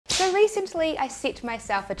So recently I set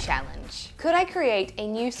myself a challenge. Could I create a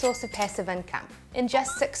new source of passive income in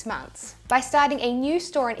just 6 months by starting a new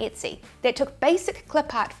store on Etsy that took basic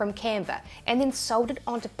clip art from Canva and then sold it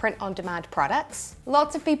onto print-on-demand products?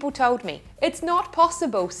 Lots of people told me, it's not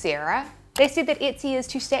possible, Sarah. They said that Etsy is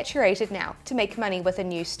too saturated now to make money with a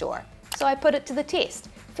new store. So I put it to the test.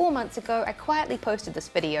 4 months ago, I quietly posted this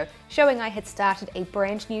video showing I had started a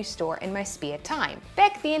brand new store in my spare time.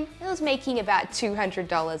 Back then, I was making about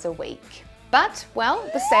 $200 a week. But, well,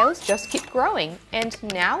 the sales just kept growing, and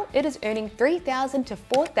now it is earning $3,000 to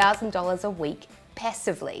 $4,000 a week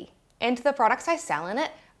passively. And the products I sell in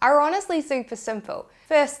it are honestly super simple.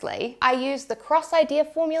 Firstly, I use the cross-idea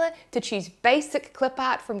formula to choose basic clip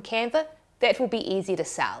art from Canva that will be easy to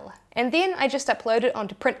sell. And then I just upload it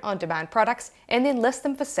onto print-on-demand products and then list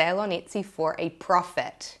them for sale on Etsy for a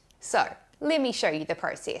profit. So, let me show you the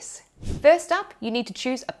process. First up, you need to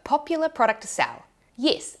choose a popular product to sell.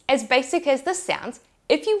 Yes, as basic as this sounds,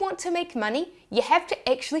 if you want to make money, you have to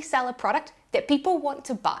actually sell a product that people want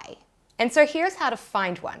to buy. And so here's how to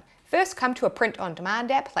find one. First, come to a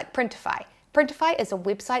print-on-demand app like Printify. Printify is a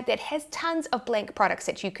website that has tons of blank products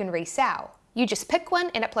that you can resell. You just pick one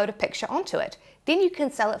and upload a picture onto it. Then you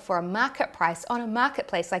can sell it for a market price on a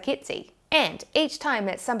marketplace like Etsy. And each time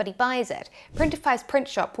that somebody buys it, Printify's print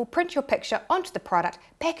shop will print your picture onto the product,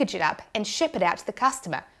 package it up, and ship it out to the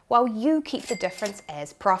customer, while you keep the difference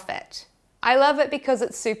as profit. I love it because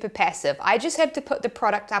it's super passive. I just have to put the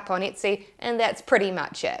product up on Etsy, and that's pretty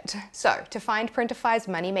much it. So, to find Printify's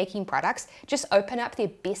money-making products, just open up their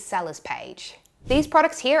bestsellers page. These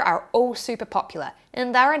products here are all super popular,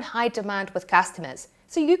 and they're in high demand with customers,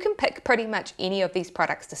 so you can pick pretty much any of these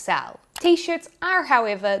products to sell. T-shirts are,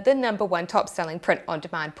 however, the #1 top-selling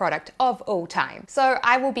print-on-demand product of all time, so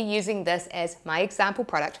I will be using this as my example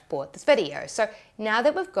product for this video. So now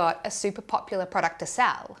that we've got a super popular product to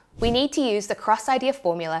sell, we need to use the cross-idea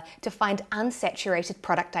formula to find unsaturated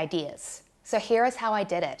product ideas. So here is how I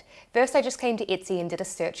did it. First, I just came to Etsy and did a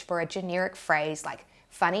search for a generic phrase like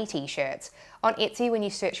funny t-shirts. On Etsy, when you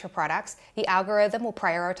search for products, the algorithm will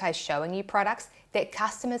prioritize showing you products that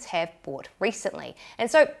customers have bought recently.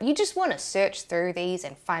 And so you just want to search through these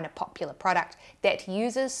and find a popular product that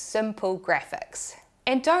uses simple graphics.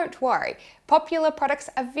 And don't worry, popular products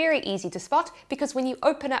are very easy to spot because when you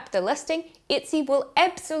open up the listing, Etsy will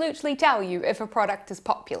absolutely tell you if a product is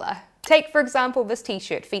popular. Take, for example, this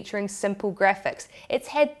t-shirt featuring simple graphics. It's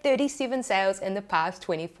had 37 sales in the past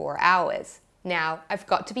 24 hours. Now, I've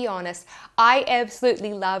got to be honest, I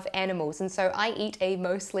absolutely love animals, and so I eat a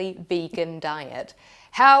mostly vegan diet.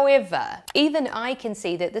 However, even I can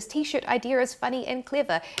see that this t-shirt idea is funny and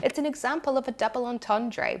clever. It's an example of a double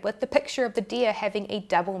entendre, with the picture of the deer having a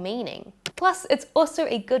double meaning. Plus, it's also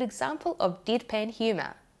a good example of deadpan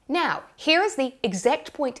humor. Now, here is the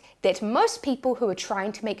exact point that most people who are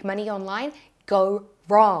trying to make money online go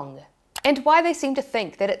wrong, and why they seem to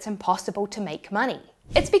think that it's impossible to make money.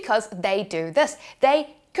 It's because they do this.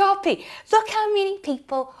 They copy. Look how many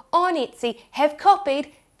people on Etsy have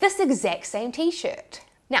copied this exact same t-shirt.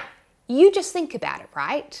 Now, you just think about it,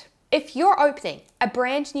 right? If you're opening a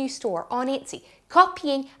brand new store on Etsy,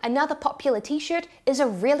 copying another popular t-shirt is a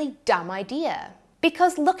really dumb idea.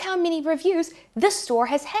 Because look how many reviews this store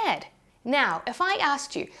has had. Now, if I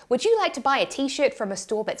asked you, would you like to buy a t-shirt from a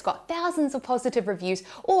store that's got thousands of positive reviews,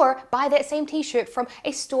 or buy that same t-shirt from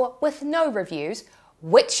a store with no reviews,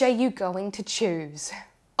 which are you going to choose?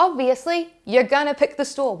 Obviously, you're gonna pick the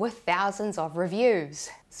store with thousands of reviews.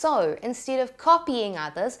 So instead of copying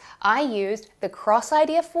others, I used the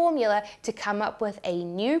cross-idea formula to come up with a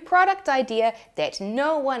new product idea that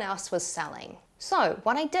no one else was selling. So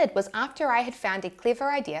what I did was, after I had found a clever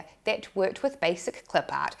idea that worked with basic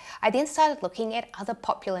clip art, I then started looking at other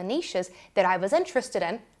popular niches that I was interested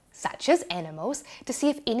in, such as animals, to see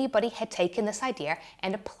if anybody had taken this idea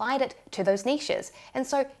and applied it to those niches. And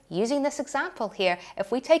so, using this example here,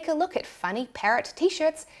 if we take a look at funny parrot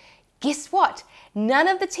t-shirts, guess what? None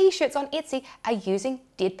of the t-shirts on Etsy are using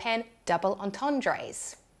deadpan double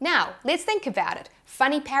entendres. Now, let's think about it.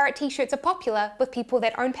 Funny parrot t-shirts are popular with people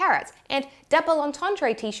that own parrots, and double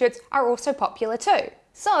entendre t-shirts are also popular too.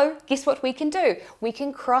 So, guess what we can do? We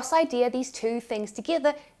can cross-idea these two things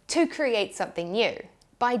together to create something new.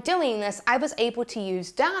 By doing this, I was able to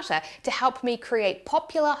use data to help me create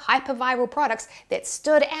popular, hyper-viral products that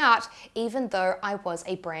stood out even though I was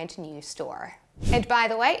a brand new store. And by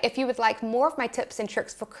the way, if you would like more of my tips and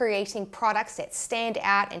tricks for creating products that stand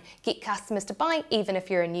out and get customers to buy, even if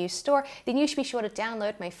you're a new store, then you should be sure to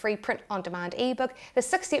download my free print-on-demand ebook, The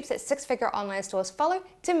 6 Steps That Six-Figure Online Stores Follow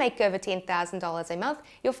to Make Over $10,000 a Month.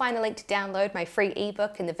 You'll find a link to download my free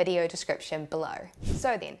ebook in the video description below.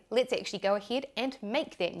 So then, let's actually go ahead and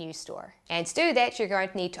make that new store. And to do that, you're going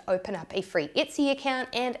to need to open up a free Etsy account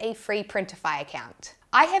and a free Printify account.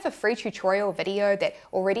 I have a free tutorial video that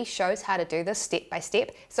already shows how to do this step by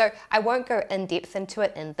step, so I won't go in depth into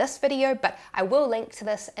it in this video, but I will link to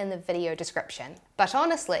this in the video description. But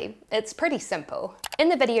honestly, it's pretty simple. In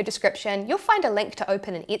the video description, you'll find a link to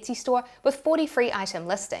open an Etsy store with 40 free item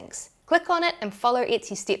listings. Click on it and follow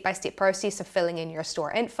Etsy's step-by-step process of filling in your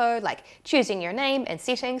store info, like choosing your name and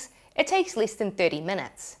settings. It takes less than 30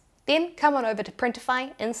 minutes. Then come on over to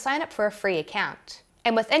Printify and sign up for a free account.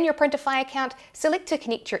 And within your Printify account, select to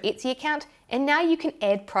connect your Etsy account, and now you can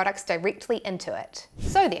add products directly into it.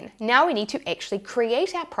 So then, now we need to actually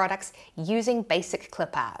create our products using basic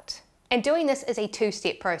clip art. And doing this is a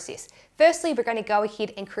two-step process. Firstly, we're going to go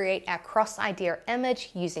ahead and create our cross-idea image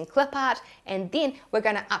using clip art, and then we're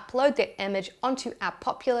going to upload that image onto our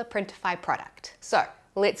popular Printify product. So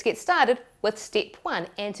let's get started with step one,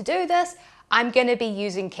 and to do this, I'm going to be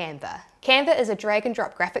using Canva. Canva is a drag and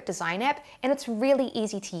drop graphic design app, and it's really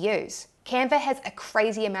easy to use. Canva has a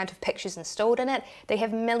crazy amount of pictures installed in it. They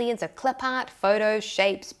have millions of clip art, photos,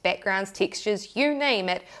 shapes, backgrounds, textures, you name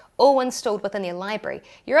it, all installed within their library.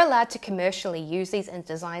 You're allowed to commercially use these in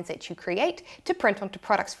designs that you create to print onto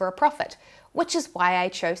products for a profit, which is why I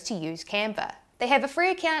chose to use Canva. They have a free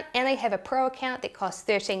account and they have a pro account that costs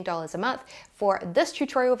 $13 a month. For this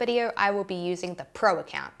tutorial video, I will be using the pro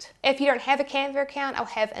account. If you don't have a Canva account, I'll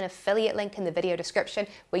have an affiliate link in the video description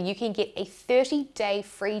where you can get a 30-day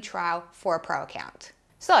free trial for a pro account.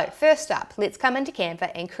 So first up, let's come into Canva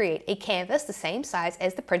and create a canvas the same size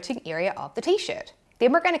as the printing area of the t-shirt.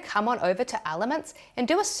 Then we're going to come on over to Elements and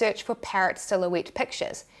do a search for parrot silhouette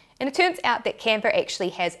pictures. And it turns out that Canva actually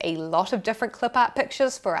has a lot of different clip art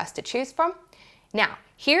pictures for us to choose from. Now,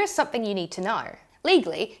 here is something you need to know.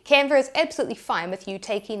 Legally, Canva is absolutely fine with you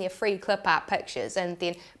taking their free clip art pictures and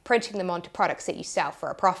then printing them onto products that you sell for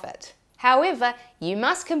a profit. However, you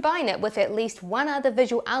must combine it with at least one other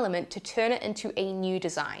visual element to turn it into a new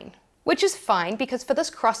design. Which is fine because for this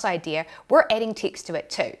cross idea, we're adding text to it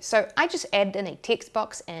too. So I just added in a text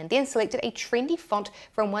box and then selected a trendy font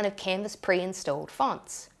from one of Canva's pre-installed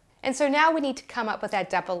fonts. And so now we need to come up with our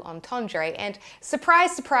double entendre, and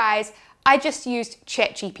surprise, surprise, I just used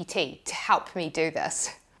ChatGPT to help me do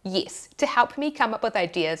this. Yes, to help me come up with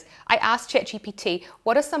ideas, I asked ChatGPT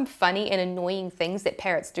what are some funny and annoying things that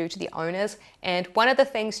parrots do to the owners, and one of the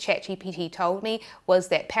things ChatGPT told me was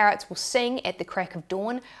that parrots will sing at the crack of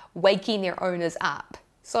dawn, waking their owners up.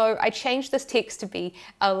 So I changed this text to be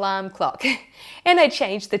alarm clock, and I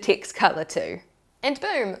changed the text color too. And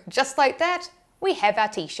boom, just like that, we have our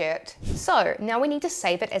t-shirt. So now we need to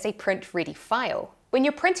save it as a print-ready file. When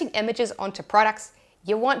you're printing images onto products,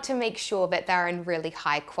 you want to make sure that they're in really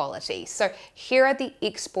high quality. So here are the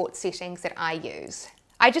export settings that I use.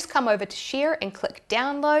 I just come over to Share and click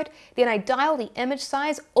Download, then I dial the image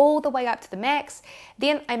size all the way up to the max,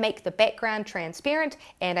 then I make the background transparent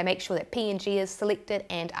and I make sure that PNG is selected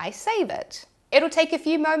and I save it. It'll take a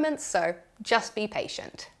few moments, so just be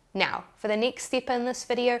patient. Now, for the next step in this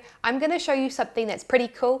video, I'm going to show you something that's pretty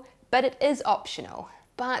cool, but it is optional.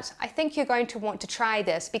 But I think you're going to want to try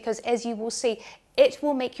this because as you will see, it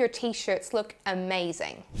will make your t-shirts look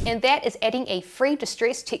amazing. And that is adding a free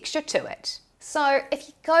distress texture to it. So if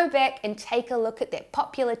you go back and take a look at that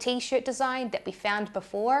popular t-shirt design that we found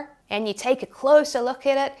before, and you take a closer look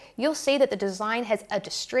at it, you'll see that the design has a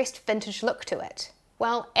distressed vintage look to it.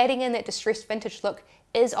 Well, adding in that distressed vintage look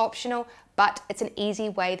is optional, but it's an easy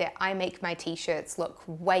way that I make my t-shirts look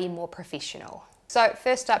way more professional. So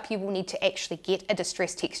first up, you will need to actually get a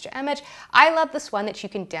distressed texture image. I love this one that you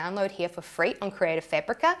can download here for free on Creative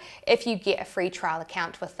Fabrica if you get a free trial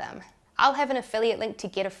account with them. I'll have an affiliate link to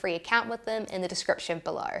get a free account with them in the description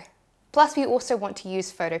below. Plus, we also want to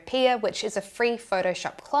use Photopea, which is a free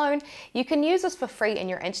Photoshop clone. You can use this for free in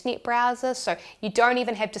your internet browser, so you don't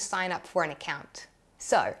even have to sign up for an account.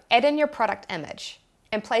 So add in your product image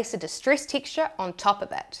and place a distressed texture on top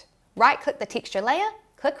of it. Right-click the texture layer,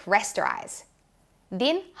 click Rasterize.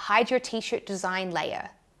 Then hide your t-shirt design layer.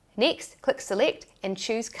 Next, click Select and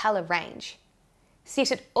choose Color Range.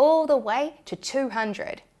 Set it all the way to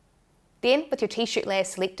 200. Then, with your t-shirt layer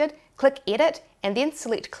selected, click Edit and then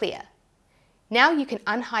select Clear. Now you can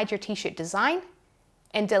unhide your t-shirt design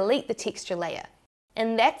and delete the texture layer.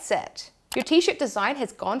 And that's it. Your t-shirt design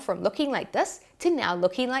has gone from looking like this to now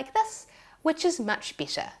looking like this. which is much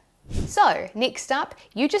better. So next up,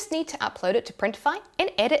 you just need to upload it to Printify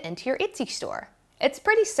and add it into your Etsy store. It's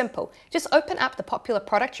pretty simple. Just open up the popular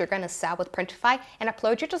product you're going to sell with Printify and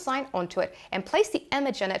upload your design onto it and place the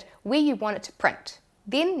image in it where you want it to print.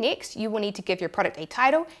 Then next, you will need to give your product a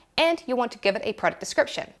title and you want to give it a product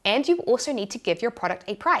description. And you also need to give your product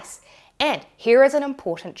a price. And here is an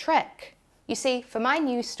important trick. You see, for my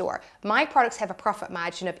new store, my products have a profit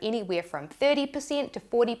margin of anywhere from 30% to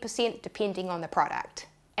 40% depending on the product.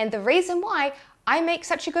 And the reason why I make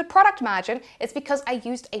such a good product margin is because I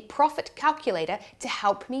used a profit calculator to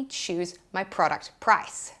help me choose my product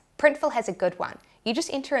price. Printful has a good one. You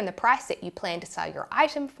just enter in the price that you plan to sell your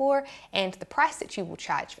item for and the price that you will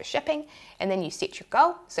charge for shipping, and then you set your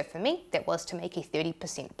goal. So for me, that was to make a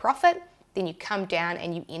 30% profit. Then you come down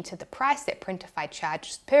and you enter the price that Printify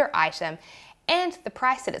charges per item and the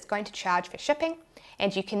price that it's going to charge for shipping.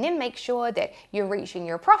 And you can then make sure that you're reaching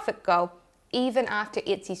your profit goal even after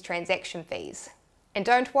Etsy's transaction fees. And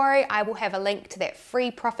don't worry, I will have a link to that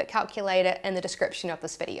free profit calculator in the description of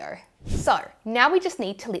this video. So now we just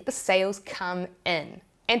need to let the sales come in.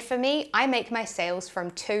 And for me, I make my sales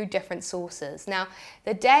from 2 different sources. Now,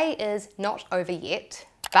 the day is not over yet,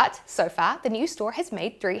 but so far the new store has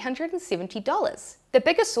made $370. The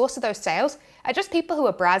biggest source of those sales are just people who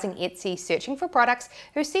are browsing Etsy searching for products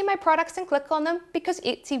who see my products and click on them because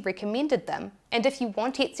Etsy recommended them. And if you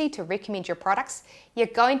want Etsy to recommend your products, you're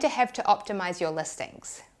going to have to optimize your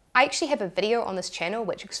listings. I actually have a video on this channel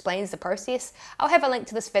which explains the process. I'll have a link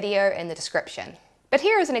to this video in the description. But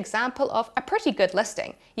here is an example of a pretty good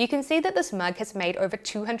listing. You can see that this mug has made over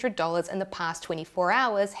 $200 in the past 24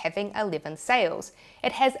 hours, having 11 sales.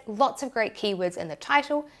 It has lots of great keywords in the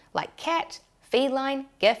title, like cat, feline,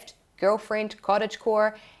 gift, girlfriend,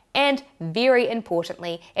 cottagecore, and very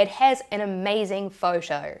importantly, it has an amazing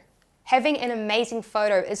photo. Having an amazing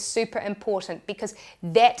photo is super important because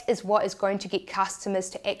that is what is going to get customers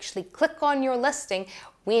to actually click on your listing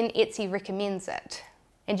when Etsy recommends it.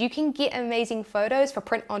 And you can get amazing photos for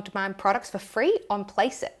print-on-demand products for free on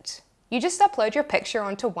Placeit. You just upload your picture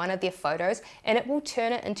onto one of their photos and it will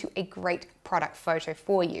turn it into a great product photo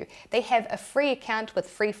for you. They have a free account with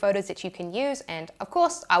free photos that you can use, and of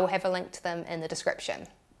course I will have a link to them in the description.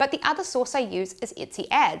 But the other source I use is Etsy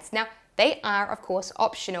ads. Now they are of course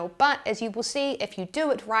optional, but as you will see, if you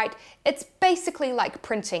do it right, it's basically like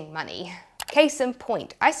printing money. Case in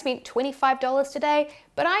point, I spent $25 today,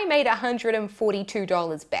 but I made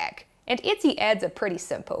 $142 back. And Etsy ads are pretty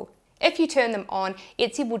simple. If you turn them on,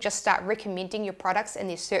 Etsy will just start recommending your products in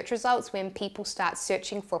their search results when people start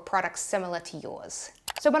searching for products similar to yours.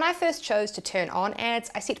 So when I first chose to turn on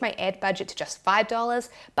ads, I set my ad budget to just $5,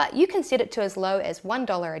 but you can set it to as low as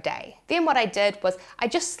 $1 a day. Then what I did was I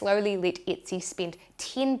just slowly let Etsy spend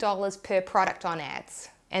 $10 per product on ads.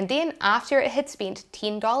 And then after it had spent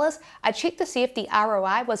 $10, I checked to see if the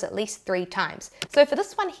ROI was at least 3 times. So for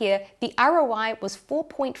this one here, the ROI was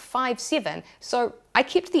 4.57, so I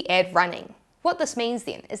kept the ad running. What this means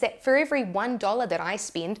then is that for every $1 that I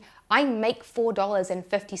spend, I make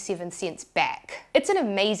 $4.57 back. It's an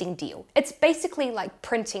amazing deal. It's basically like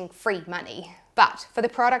printing free money. But for the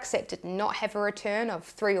products that did not have a return of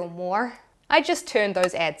 3 or more, I just turned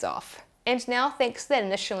those ads off. And now, thanks to that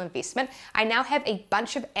initial investment, I now have a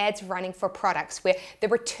bunch of ads running for products where the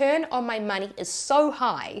return on my money is so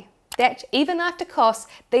high that even after costs,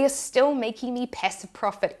 they are still making me passive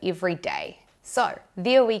profit every day. So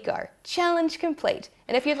there we go, challenge complete.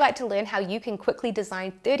 And if you'd like to learn how you can quickly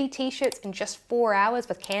design 30 t-shirts in just 4 hours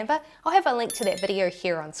with Canva, I'll have a link to that video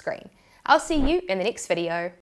here on screen. I'll see you in the next video.